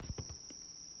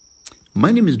My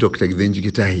name is Dr. Githinji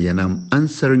Gitahi, and I'm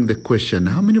answering the question,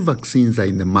 how many vaccines are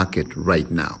in the market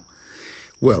right now?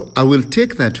 Well, I will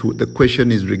take that the question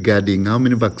is regarding how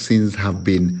many vaccines have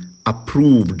been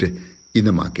approved in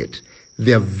the market.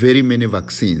 There are very many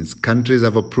vaccines. Countries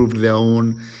have approved their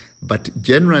own, but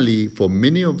generally for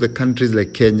many of the countries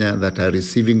like Kenya that are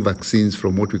receiving vaccines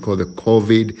from what we call the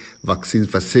COVID vaccine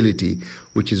facility,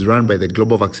 which is run by the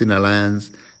Global Vaccine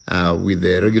Alliance with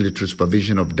the regulatory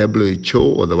supervision of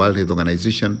WHO or the World Health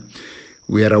Organization,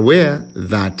 we are aware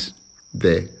that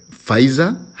the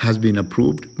Pfizer has been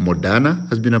approved, Moderna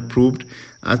has been approved,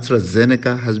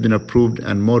 AstraZeneca has been approved,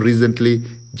 and more recently,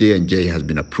 J&J has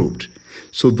been approved.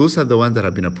 So those are the ones that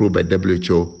have been approved by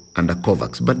WHO under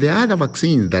COVAX. But there are other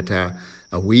vaccines that are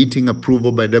awaiting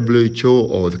approval by WHO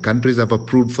or the countries have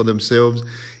approved for themselves.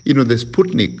 The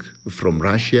Sputnik from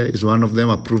Russia is one of them,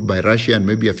 approved by Russia and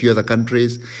maybe a few other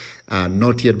countries,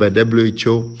 not yet by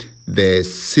WHO. The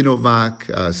Sinovac,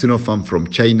 Sinopharm from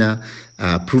China,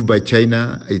 approved by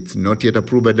China, it's not yet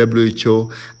approved by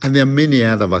WHO. And there are many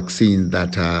other vaccines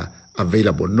that are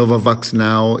available. Novavax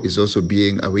now is also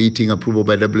awaiting approval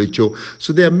by WHO.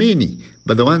 So there are many,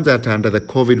 but the ones that are under the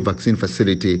COVID vaccine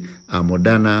facility are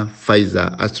Moderna,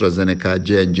 Pfizer, AstraZeneca,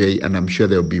 J&J, and I'm sure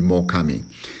there will be more coming.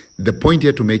 The point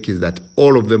here to make is that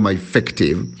all of them are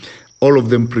effective. All of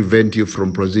them prevent you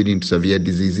from proceeding to severe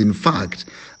disease. In fact,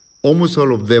 almost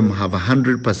all of them have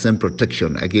 100%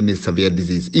 protection against severe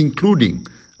disease, including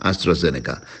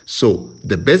AstraZeneca. So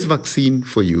the best vaccine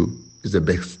for you is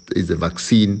the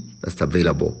vaccine that's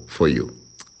available for you.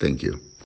 Thank you.